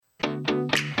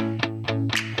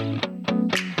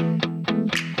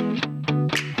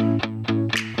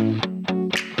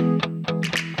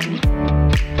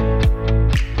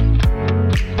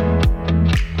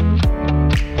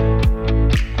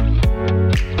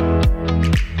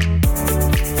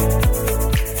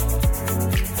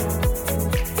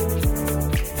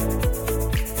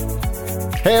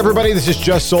Hey everybody, this is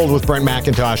Just Sold with Brent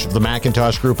McIntosh of the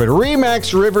McIntosh Group at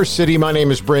RE/MAX River City. My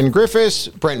name is Bryn Griffiths.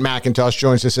 Brent McIntosh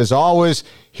joins us as always.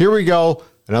 Here we go,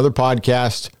 another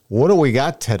podcast. What do we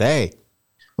got today?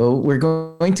 Well, we're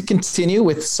going to continue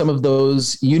with some of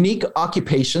those unique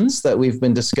occupations that we've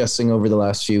been discussing over the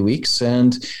last few weeks.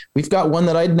 And we've got one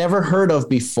that I'd never heard of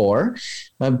before.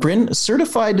 Bryn,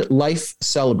 certified life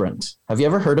celebrant. Have you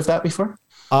ever heard of that before?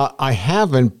 I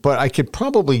haven't, but I could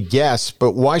probably guess.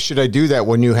 But why should I do that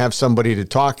when you have somebody to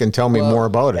talk and tell me more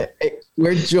about it?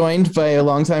 We're joined by a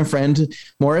longtime friend.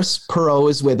 Maurice Perreault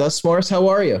is with us. Maurice, how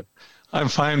are you? I'm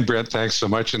fine, Brent. Thanks so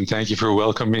much. And thank you for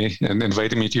welcoming me and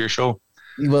inviting me to your show.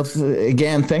 Well,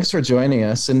 again, thanks for joining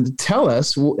us. And tell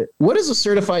us, what is a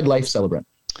certified life celebrant?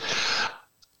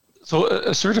 So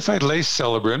a certified life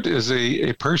celebrant is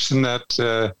a person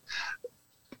that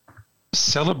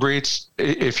celebrates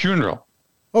a funeral.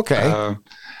 Okay.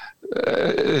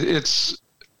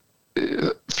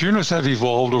 Funerals have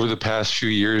evolved over the past few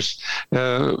years.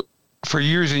 For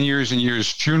years and years and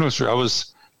years, funerals were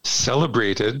always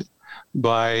celebrated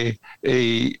by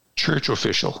a church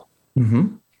official,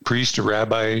 priest, a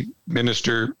rabbi,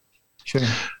 minister. Sure.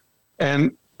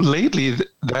 And lately,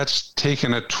 that's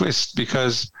taken a twist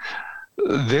because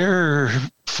their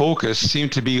focus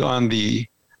seemed to be on the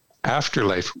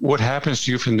afterlife. What happens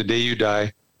to you from the day you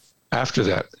die after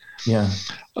that? Yeah.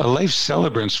 A life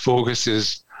celebrant's focus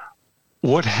is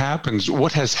what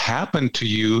has happened to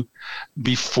you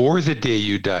before the day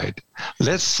you died.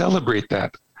 Let's celebrate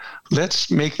that. Let's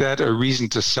make that a reason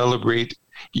to celebrate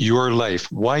your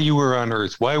life, why you were on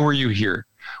earth, why were you here?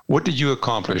 What did you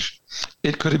accomplish?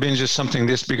 It could have been just something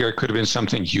this big, or it could have been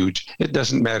something huge. It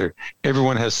doesn't matter.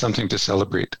 Everyone has something to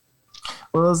celebrate.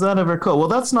 Well, is that ever cool? Well,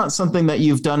 that's not something that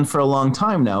you've done for a long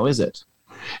time now, is it?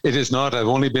 It is not. I've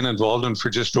only been involved in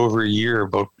for just over a year,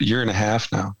 about a year and a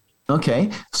half now. Okay.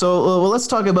 So, well, let's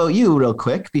talk about you real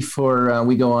quick before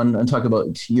we go on and talk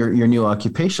about your new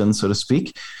occupation, so to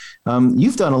speak.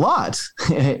 You've done a lot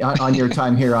on your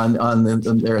time here on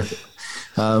the Earth.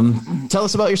 Tell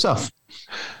us about yourself.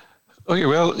 Okay,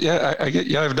 well,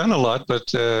 I've done a lot,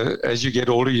 but as you get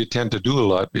older, you tend to do a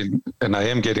lot, and I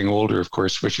am getting older, of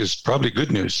course, which is probably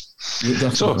good news.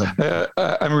 So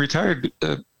I'm retired.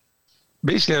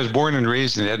 Basically, I was born and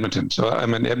raised in Edmonton, so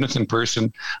I'm an Edmonton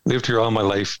person, lived here all my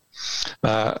life.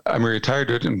 I'm a retired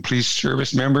police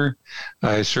service member.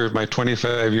 I served my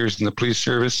 25 years in the police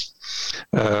service.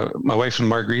 My wife and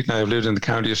Marguerite and I have lived in the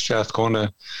county of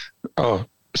Strathcona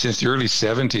since the early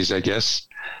 70s, I guess.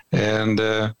 And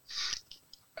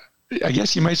I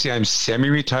guess you might say I'm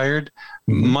semi-retired.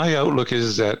 My outlook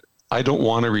is that I don't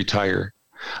want to retire.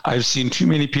 I've seen too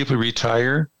many people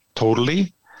retire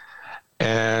totally.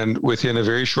 And within a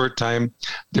very short time,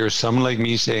 there's someone like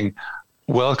me saying,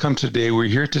 welcome today. We're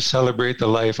here to celebrate the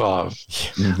life of.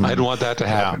 I don't want that to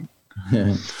happen.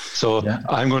 Yeah. So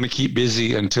I'm going to keep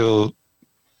busy until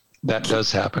that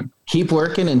does happen. Keep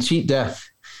working and cheat death.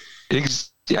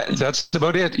 Yeah, that's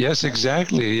about it. Yes,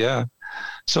 exactly. Yeah.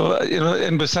 So,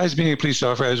 and besides being a police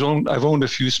officer, I've owned a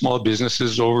few small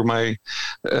businesses over my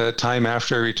time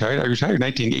after I retired. I retired in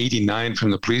 1989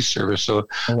 from the police service. So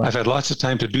I've had lots of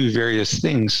time to do various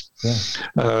things.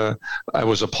 Yeah. I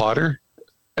was a potter,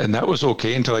 and that was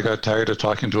okay until I got tired of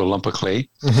talking to a lump of clay.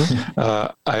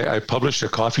 I published a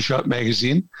coffee shop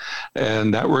magazine,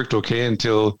 and that worked okay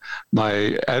until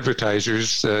my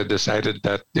advertisers decided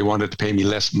that they wanted to pay me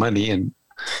less money, and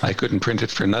I couldn't print it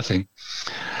for nothing.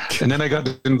 And then I got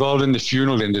involved in the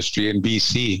funeral industry in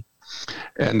BC.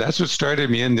 And that's what started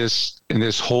me in this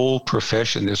whole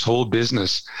profession, this whole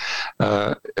business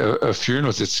of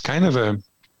funerals. It's kind of a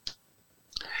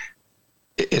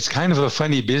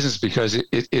funny business because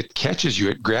it catches you,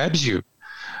 it grabs you.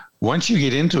 Once you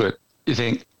get into it, you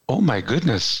think, oh my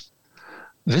goodness,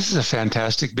 this is a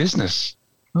fantastic business.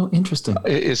 Oh, interesting.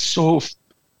 It's so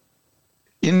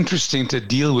interesting to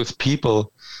deal with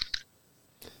people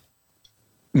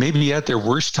maybe at their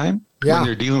worst time when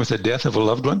they're dealing with the death of a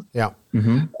loved one. Yeah.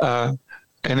 And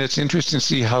it's interesting to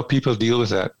see how people deal with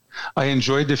that. I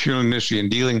enjoyed the funeral industry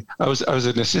and dealing. I was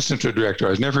an assistant to a director. I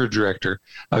was never a director.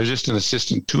 I was just an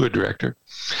assistant to a director.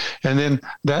 And then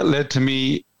that led to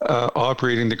me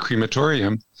operating the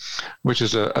crematorium, which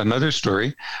is another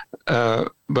story.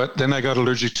 But then I got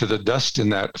allergic to the dust in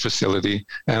that facility,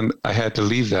 and I had to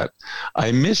leave that.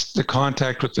 I missed the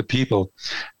contact with the people.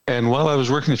 And while I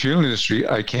was working in the funeral industry,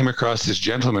 I came across this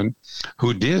gentleman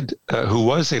who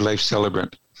was a life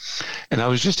celebrant. And I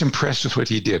was just impressed with what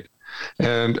he did.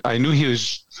 And I knew he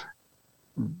was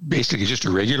basically just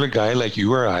a regular guy like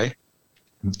you or I,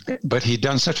 but he'd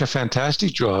done such a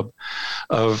fantastic job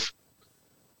of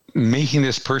making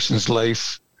this person's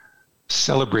life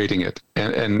celebrating it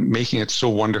and making it so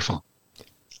wonderful.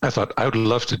 I thought I would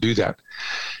love to do that.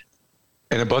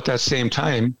 And about that same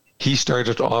time, he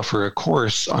started to offer a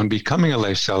course on becoming a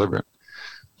life celebrant.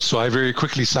 So I very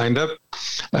quickly signed up,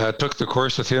 took the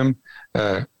course with him,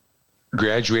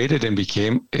 graduated, and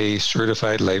became a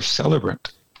certified life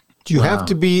celebrant. Do you have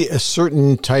to be a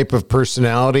certain type of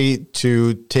personality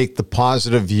to take the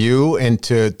positive view and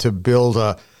to build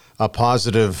a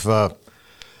positive,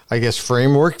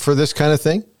 framework for this kind of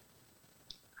thing?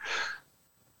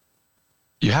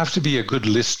 You have to be a good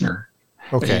listener.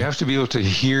 Okay. And you have to be able to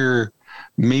hear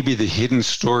maybe the hidden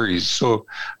stories. So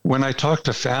when I talk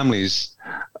to families,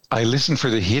 I listen for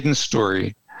the hidden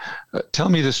story. Tell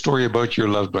me the story about your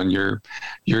loved one, your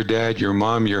dad, your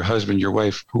mom, your husband, your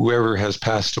wife, whoever has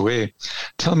passed away.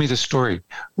 Tell me the story.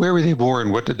 Where were they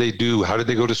born? What did they do? How did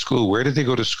they go to school? Where did they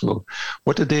go to school?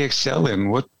 What did they excel in?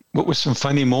 What were some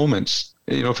funny moments?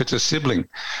 If it's a sibling,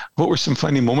 what were some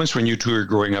funny moments when you two were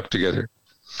growing up together?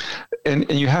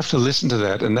 And you have to listen to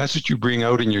that, and that's what you bring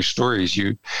out in your stories.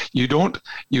 You don't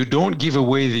give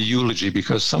away the eulogy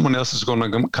because someone else is going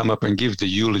to come up and give the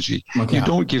eulogy. Okay. You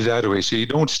don't give that away, so you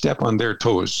don't step on their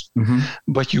toes. Mm-hmm.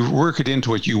 But you work it into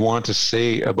what you want to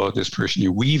say about this person.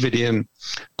 You weave it in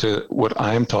to what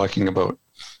I'm talking about.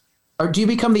 Or do you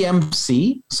become the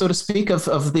MC, so to speak,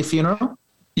 of the funeral?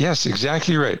 Yes,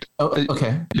 exactly right. Oh,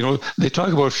 okay. They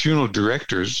talk about funeral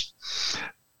directors.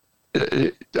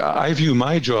 I view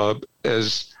my job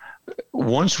as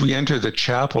once we enter the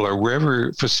chapel or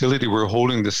wherever facility we're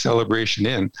holding the celebration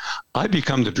in, I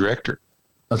become the director.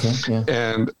 Okay. Yeah.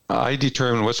 And I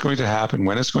determine what's going to happen,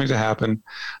 when it's going to happen.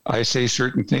 I say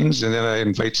certain things, and then I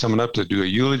invite someone up to do a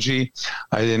eulogy.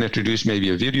 I then introduce maybe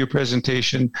a video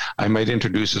presentation. I might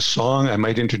introduce a song. I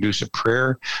might introduce a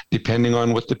prayer, depending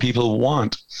on what the people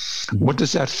want. Mm-hmm. What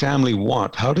does that family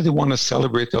want? How do they want to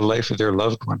celebrate the life of their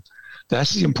loved one?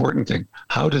 That's the important thing.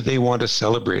 How do they want to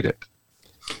celebrate it?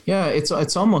 Yeah,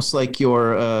 it's almost like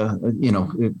your,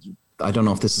 I don't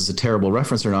know if this is a terrible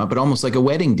reference or not, but almost like a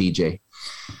wedding DJ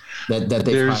that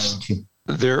they find you.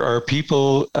 There are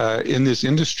people in this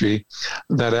industry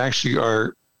that actually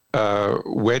are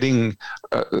wedding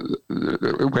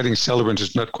celebrants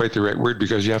is not quite the right word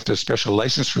because you have to have a special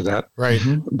license for that. Right.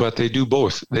 Mm-hmm. But they do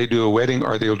both. They do a wedding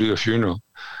or they'll do a funeral,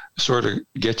 sort of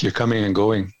get you coming and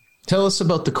going. Tell us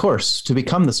about the course to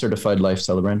become the certified life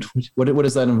celebrant. What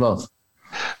does that involve?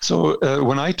 So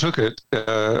when I took it,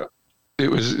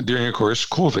 it was during, of course,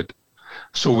 COVID.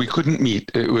 So we couldn't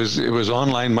meet. It was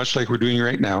online, much like we're doing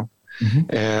right now.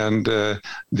 Mm-hmm. And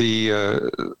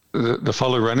the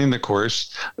fellow running the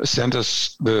course sent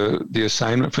us the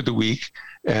assignment for the week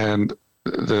and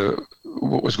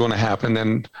what was going to happen.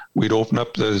 Then we'd open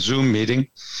up the Zoom meeting.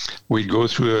 We'd go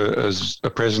through a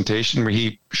presentation where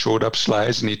he showed up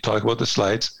slides and he'd talk about the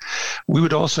slides. We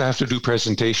would also have to do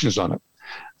presentations on it.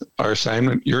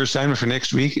 Your assignment for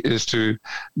next week is to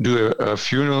do a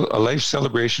funeral, a life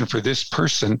celebration for this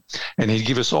person. And he'd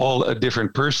give us all a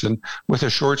different person with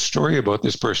a short story about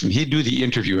this person. He'd do the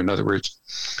interview, in other words.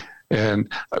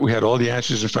 And we had all the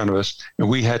answers in front of us, and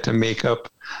we had to make up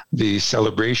the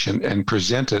celebration and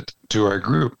present it to our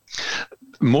group.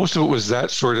 Most of it was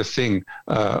that sort of thing,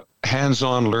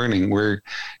 hands-on learning, where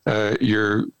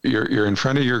you're in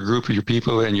front of your group of your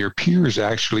people, and your peers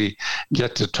actually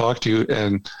get to talk to you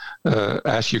and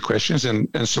ask you questions and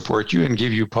support you and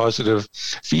give you positive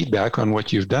feedback on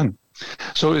what you've done.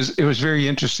 So it was very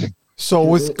interesting. So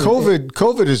with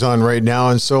COVID is on right now,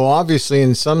 and so obviously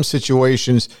in some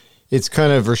situations, it's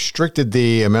kind of restricted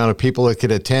the amount of people that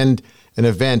could attend an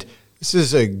event. This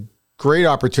is a great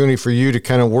opportunity for you to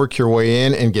kind of work your way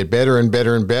in and get better and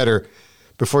better and better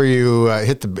before you I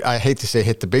hate to say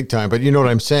hit the big time, but you know what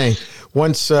I'm saying.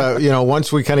 Once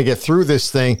we kind of get through this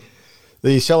thing,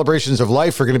 the celebrations of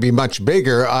life are going to be much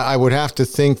bigger. I would have to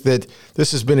think that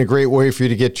this has been a great way for you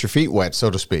to get your feet wet, so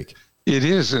to speak. It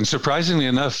is. And surprisingly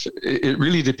enough, it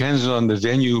really depends on the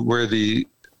venue where the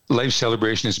life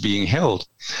celebration is being held.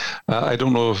 I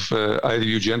don't know if either of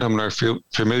you gentlemen are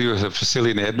familiar with a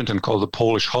facility in Edmonton called the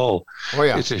Polish Hall. Oh,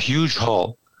 yeah. It's a huge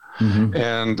hall. Mm-hmm.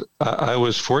 And I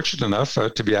was fortunate enough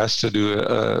to be asked to do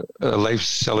a life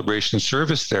celebration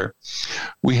service there.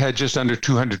 We had just under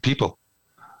 200 people.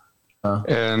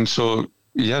 And so,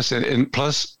 yes, and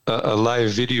plus a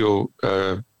live video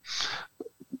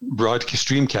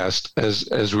streamcast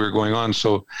as we were going on.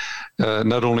 So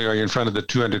not only are you in front of the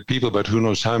 200 people, but who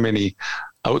knows how many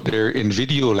out there in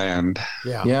video land.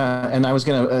 Yeah. And I was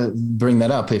going to bring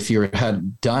that up. If you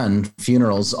had done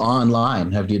funerals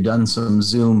online, have you done some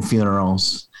Zoom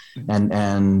funerals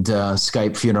and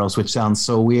Skype funerals, which sounds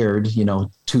so weird,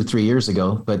 2-3 years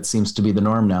ago, but seems to be the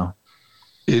norm now?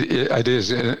 It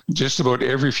is. Just about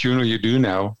every funeral you do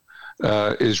now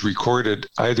is recorded,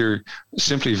 either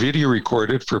simply video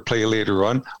recorded for play later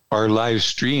on or live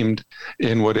streamed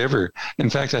in whatever. In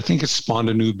fact, I think it's spawned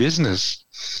a new business,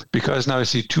 because now I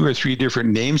see 2 or 3 different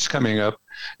names coming up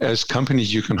as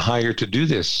companies you can hire to do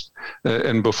this.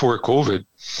 And before COVID,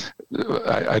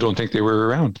 I don't think they were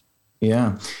around.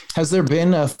 Yeah. Has there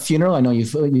been a funeral? I know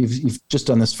you've just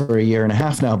done this for a year and a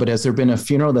half now, but has there been a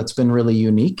funeral that's been really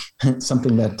unique?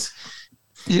 Something that,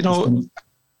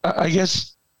 I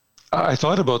guess I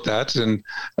thought about that, and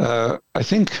I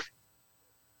think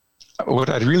what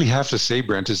I'd really have to say,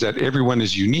 Brent, is that everyone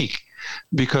is unique,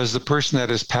 because the person that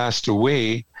has passed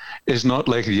away is not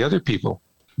like the other people.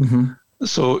 Mm-hmm.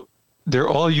 So they're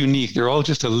all unique. They're all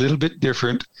just a little bit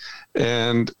different,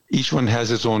 and each one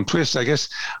has its own twist. I guess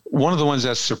one of the ones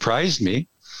that surprised me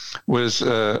was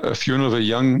a funeral of a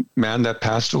young man that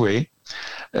passed away,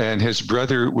 and his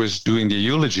brother was doing the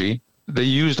eulogy. They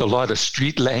used a lot of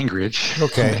street language.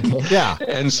 Okay. Yeah.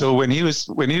 And so when he was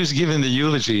giving the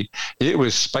eulogy, it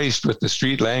was spiced with the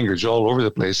street language all over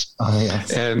the place. Oh,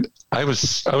 yes. And I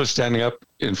was standing up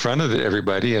in front of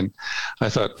everybody, and I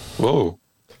thought, whoa,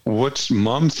 what's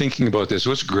mom thinking about this?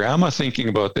 What's grandma thinking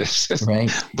about this?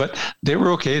 Right. But they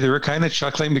were okay. They were kind of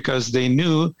chuckling, because they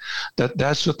knew that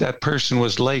that's what that person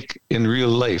was like in real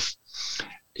life.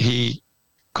 He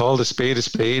called a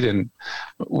spade, and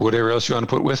whatever else you want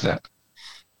to put with that.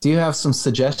 Do you have some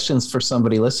suggestions for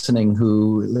somebody listening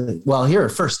who, well, here,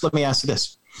 first, let me ask you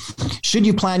this. Should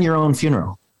you plan your own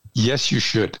funeral? Yes, you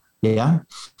should. Yeah.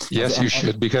 Yes, you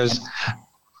should, because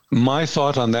my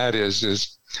thought on that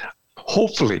is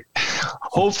hopefully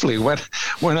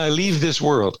when I leave this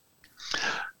world,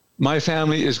 my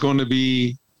family is going to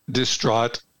be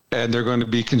distraught, and they're going to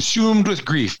be consumed with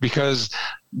grief, because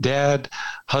dad,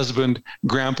 husband,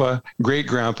 grandpa,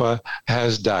 great-grandpa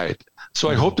has died. So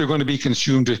I hope they're going to be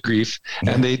consumed with grief,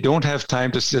 and they don't have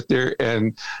time to sit there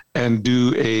and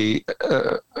do to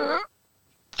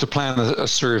plan a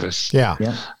service. Yeah.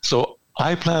 So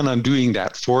I plan on doing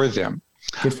that for them.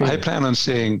 I plan on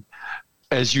saying,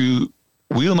 as you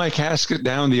wheel my casket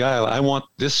down the aisle, I want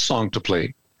this song to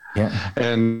play. Yeah.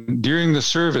 And during the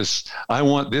service, I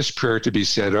want this prayer to be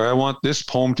said, or I want this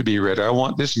poem to be read, or I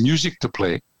want this music to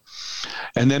play.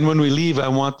 And then when we leave, I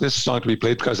want this song to be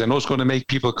played, because I know it's going to make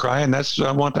people cry, and that's what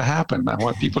I want to happen. I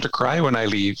want people to cry when I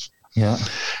leave. Yeah.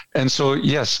 And so,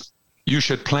 yes, you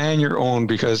should plan your own,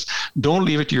 because don't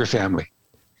leave it to your family.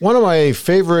 One of my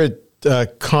favorite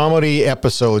comedy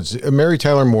episodes, Mary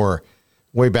Tyler Moore,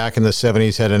 way back in the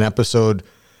 70s, had an episode.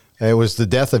 It was the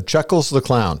death of Chuckles the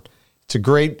Clown. It's a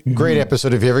great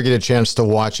episode if you ever get a chance to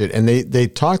watch it. And they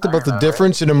talked about the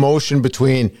difference in emotion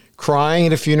between crying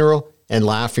at a funeral and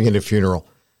laughing at a funeral.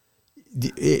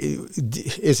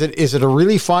 Is it a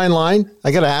really fine line?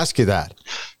 I got to ask you that.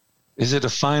 Is it a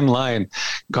fine line?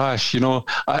 Gosh,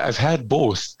 I've had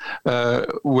both.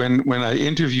 When I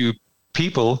interview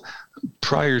people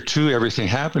prior to everything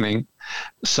happening,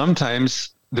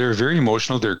 sometimes they're very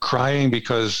emotional. They're crying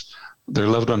because their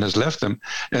loved one has left them.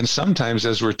 And sometimes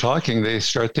as we're talking, they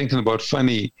start thinking about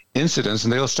funny incidents,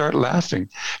 and they'll start laughing.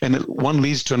 And one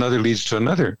leads to another, leads to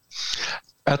another.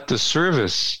 At the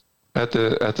service, at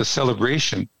the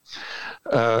celebration,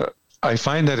 I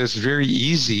find that it's very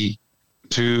easy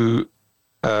to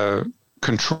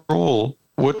control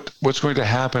what's going to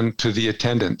happen to the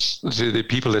attendants, to the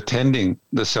people attending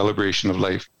the celebration of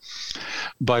life,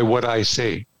 by what I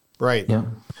say. Right. Yeah.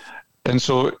 And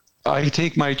so I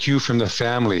take my cue from the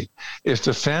family. If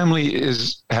the family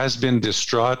has been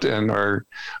distraught and are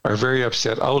very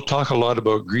upset, I'll talk a lot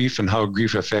about grief and how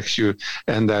grief affects you,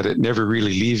 and that it never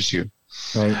really leaves you.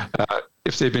 Right.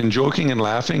 If they've been joking and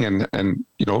laughing and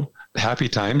happy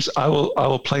times, I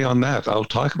will play on that. I'll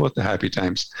talk about the happy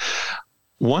times.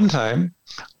 One time,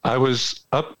 I was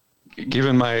up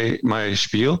giving my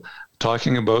spiel,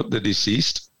 talking about the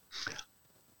deceased.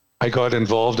 I got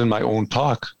involved in my own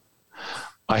talk.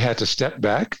 I had to step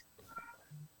back,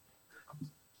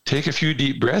 take a few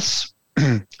deep breaths,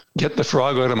 get the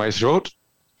frog out of my throat,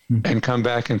 and come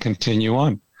back and continue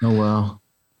on. Oh, wow.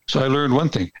 So I learned one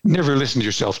thing: never listen to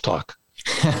yourself talk.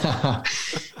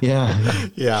 Yeah.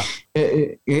 Yeah.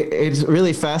 It's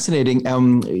really fascinating.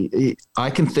 I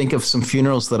can think of some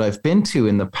funerals that I've been to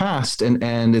in the past,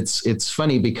 and it's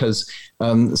funny because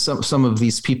some of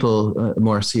these people,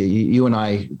 Morris, you and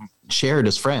I shared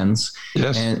as friends.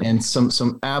 Yes. And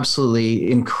some absolutely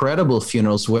incredible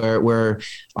funerals where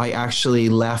I actually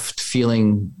left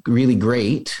feeling really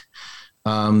great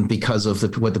because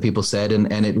of what the people said,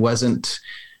 and it wasn't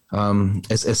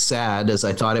as sad as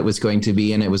I thought it was going to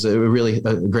be. And it was a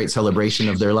great celebration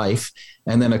of their life.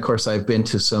 And then, of course, I've been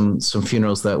to some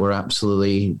funerals that were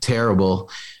absolutely terrible,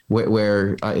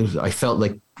 where I felt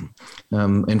like,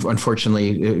 and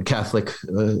unfortunately, a Catholic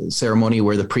ceremony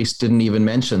where the priest didn't even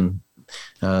mention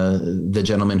the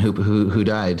gentleman who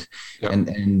died. Yep.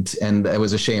 And it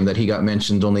was a shame that he got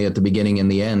mentioned only at the beginning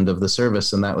and the end of the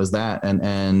service, and that was that.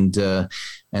 And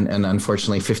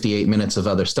unfortunately 58 minutes of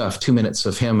other stuff, 2 minutes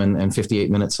of him and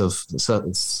 58 minutes of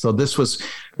so this was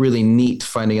really neat,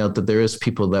 finding out that there is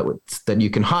people that you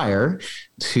can hire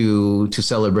to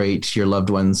celebrate your loved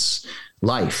one's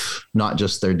life, not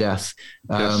just their death.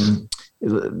 Yes.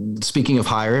 Speaking of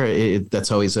hire,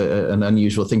 that's always an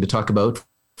unusual thing to talk about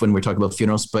when we're talking about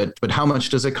funerals, but how much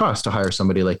does it cost to hire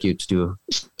somebody like you to do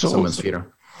someone's funeral?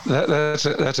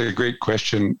 That's a great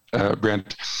question,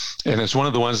 Brent. And it's one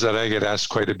of the ones that I get asked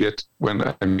quite a bit when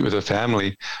I'm with a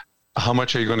family. How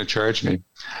much are you going to charge me?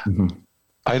 Mm-hmm.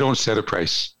 I don't set a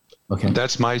price. Okay.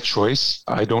 That's my choice.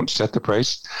 I don't set the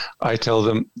price. I tell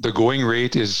them the going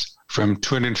rate is from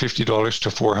 $250 to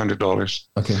 $400.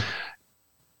 Okay.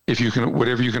 If you can,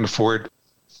 whatever you can afford,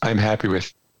 I'm happy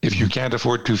with. If you can't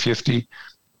afford $250,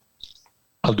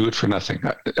 I'll do it for nothing.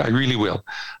 I really will.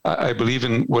 I believe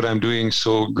in what I'm doing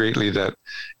so greatly that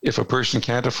if a person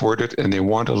can't afford it and they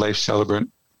want a life celebrant,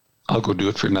 I'll go do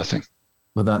it for nothing.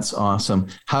 Well, that's awesome.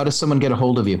 How does someone get a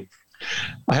hold of you?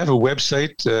 I have a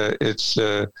website. It's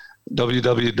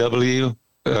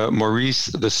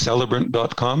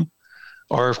www.mauricethecelebrant.com.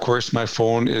 Or, of course, my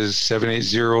phone is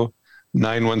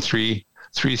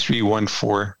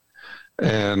 780-913-3314.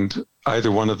 And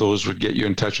either one of those would get you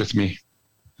in touch with me.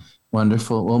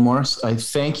 Wonderful. Well, Maurice, I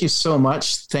thank you so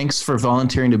much. Thanks for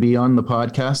volunteering to be on the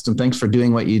podcast, and thanks for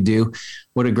doing what you do.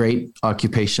 What a great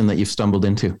occupation that you've stumbled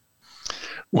into.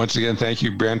 Once again, thank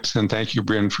you, Brent, and thank you,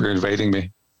 Bryn, for inviting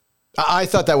me. I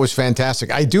thought that was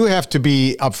fantastic. I do have to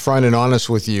be upfront and honest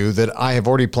with you that I have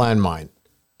already planned mine.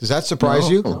 Does that surprise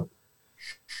you?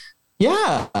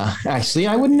 Yeah, actually,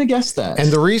 I wouldn't have guessed that. And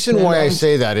the reason why I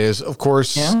say that is, of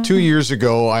course, 2 years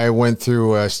ago, I went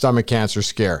through a stomach cancer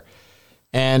scare.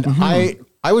 And I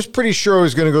was pretty sure I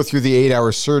was going to go through the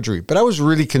 8-hour surgery, but I was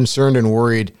really concerned and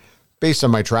worried, based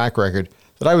on my track record,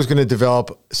 that I was going to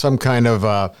develop some kind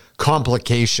of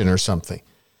complication or something.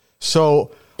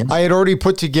 So I had already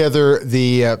put together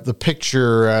the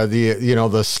picture,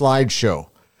 the slideshow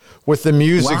with the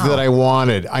music that I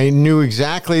wanted. I knew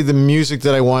exactly the music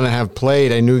that I want to have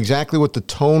played. I knew exactly what the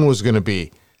tone was going to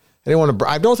be. I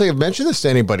don't think I've mentioned this to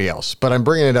anybody else, but I'm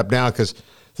bringing it up now because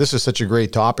this is such a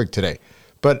great topic today.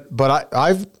 But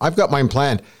I've got mine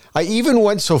planned. I even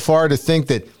went so far to think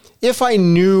that if I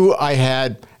knew I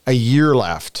had a year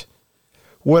left,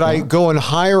 would I go and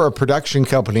hire a production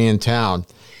company in town?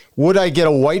 Would I get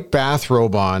a white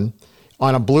bathrobe on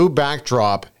a blue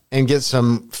backdrop and get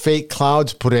some fake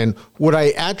clouds put in? Would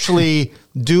I actually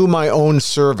do my own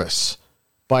service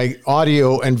by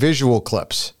audio and visual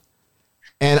clips?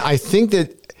 And I think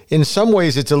that in some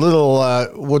ways it's a little,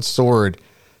 what's the word?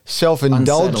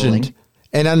 Self-indulgent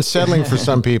and unsettling for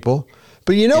some people.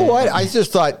 But you know what? I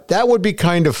just thought that would be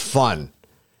kind of fun.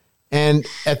 And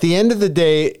at the end of the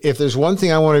day, if there's one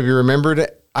thing I want to be remembered,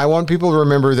 I want people to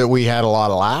remember that we had a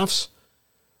lot of laughs,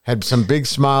 had some big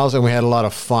smiles, and we had a lot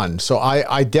of fun. So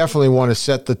I definitely want to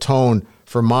set the tone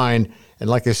for mine. And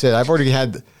like I said, I've already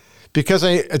had, because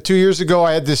 2 years ago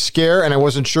I had this scare and I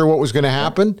wasn't sure what was going to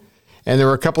happen. And there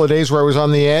were a couple of days where I was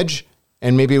on the edge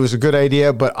and maybe it was a good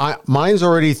idea, but mine's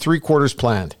already 3/4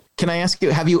 planned. Can I ask you,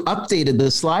 have you updated the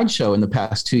slideshow in the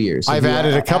past 2 years? I've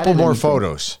added a couple more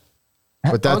photos,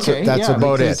 but that's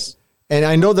about it. And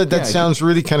I know that sounds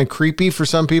really kind of creepy for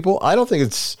some people. I don't think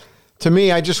it's, to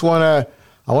me, I just want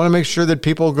to make sure that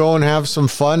people go and have some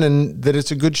fun and that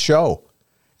it's a good show.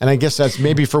 And I guess that's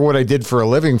maybe for what I did for a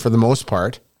living for the most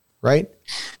part, right?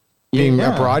 Being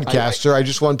a broadcaster, I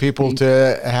just want people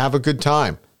to have a good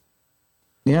time.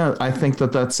 Yeah, I think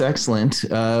that's excellent.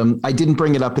 I didn't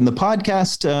bring it up in the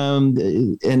podcast, and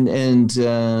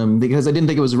because I didn't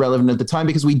think it was relevant at the time,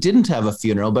 because we didn't have a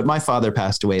funeral. But my father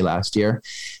passed away last year,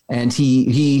 and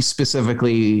he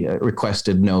specifically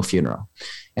requested no funeral,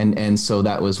 and so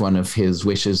that was one of his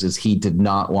wishes. Is he did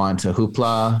not want a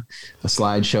hoopla, a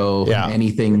slideshow,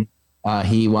 anything.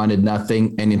 He wanted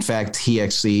nothing. And in fact, he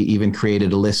actually even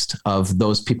created a list of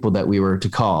those people that we were to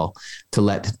call to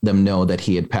let them know that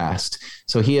he had passed.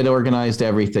 So he had organized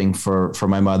everything for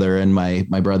my mother and my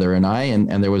brother and I,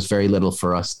 and there was very little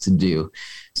for us to do.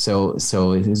 So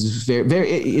it was very,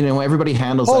 very, everybody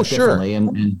handles that differently.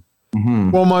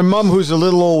 Well, my mom, who's a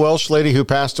little old Welsh lady who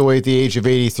passed away at the age of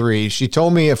 83, she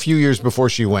told me a few years before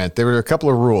she went, there were a couple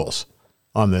of rules.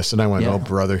 on this. And I went, oh,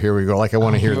 brother, here we go. Like, I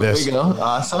want to hear this. Here we go.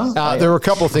 Awesome. There were a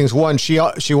couple of things. One, she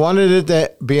wanted it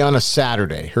to be on a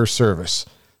Saturday, her service.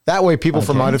 That way people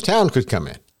from out of town could come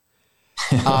in.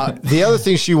 The other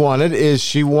thing she wanted is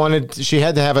she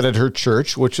had to have it at her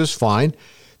church, which is fine.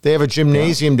 They have a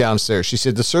gymnasium downstairs. She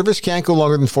said the service can't go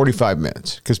longer than 45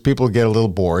 minutes because people get a little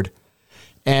bored.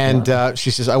 And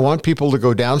she says, I want people to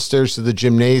go downstairs to the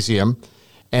gymnasium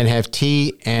and have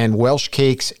tea and Welsh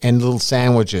cakes and little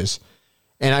sandwiches.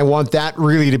 And I want that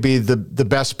really to be the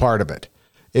best part of it,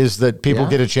 is that people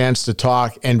get a chance to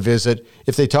talk and visit.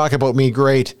 If they talk about me,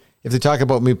 great. If they talk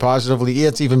about me positively,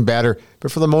 it's even better.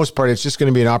 But for the most part, it's just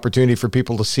going to be an opportunity for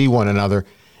people to see one another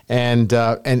and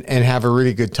have a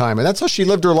really good time. And that's how she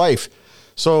lived her life.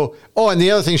 So, and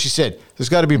the other thing she said, there's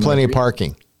got to be plenty of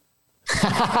parking.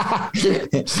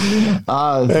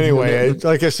 Anyway,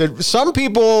 like I said, some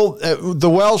people, the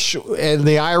Welsh and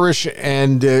the Irish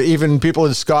and even people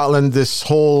in Scotland, this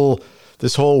whole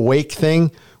wake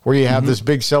thing where you have this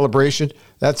big celebration,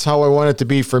 that's how I want it to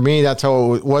be for me. That's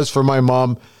how it was for my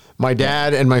mom, my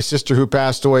dad, and my sister who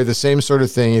passed away. The same sort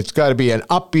of thing. It's got to be an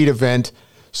upbeat event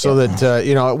so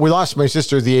that, we lost my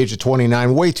sister at the age of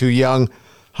 29, way too young.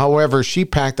 However, she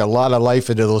packed a lot of life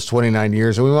into those 29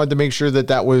 years, and we wanted to make sure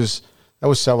that was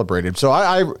celebrated. So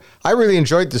I really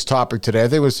enjoyed this topic today. I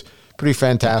think it was pretty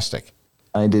fantastic.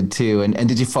 I did too. And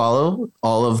did you follow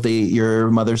all of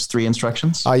your mother's 3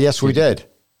 instructions? Yes, we did.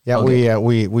 Yeah,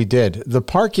 we did. The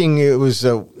parking, it was,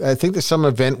 I think that some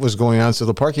event was going on, so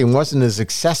the parking wasn't as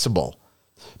accessible.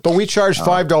 But we charged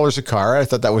 $5 a car. I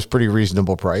thought that was pretty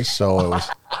reasonable price. So it was.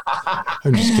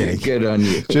 I'm just kidding. Good on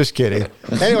you. Just kidding.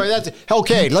 Anyway, that's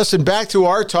okay. Listen, back to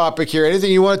our topic here.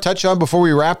 Anything you want to touch on before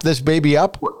we wrap this baby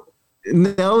up?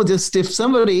 No, just if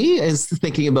somebody is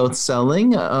thinking about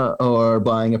selling or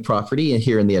buying a property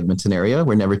here in the Edmonton area,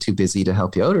 we're never too busy to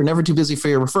help you out or never too busy for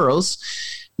your referrals.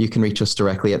 You can reach us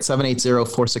directly at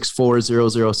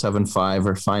 780-464-0075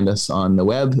 or find us on the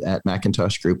web at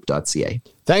macintoshgroup.ca.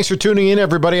 Thanks for tuning in,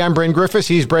 everybody. I'm Bryn Griffiths.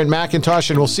 He's Brent McIntosh,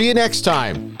 and we'll see you next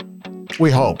time. We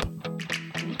hope.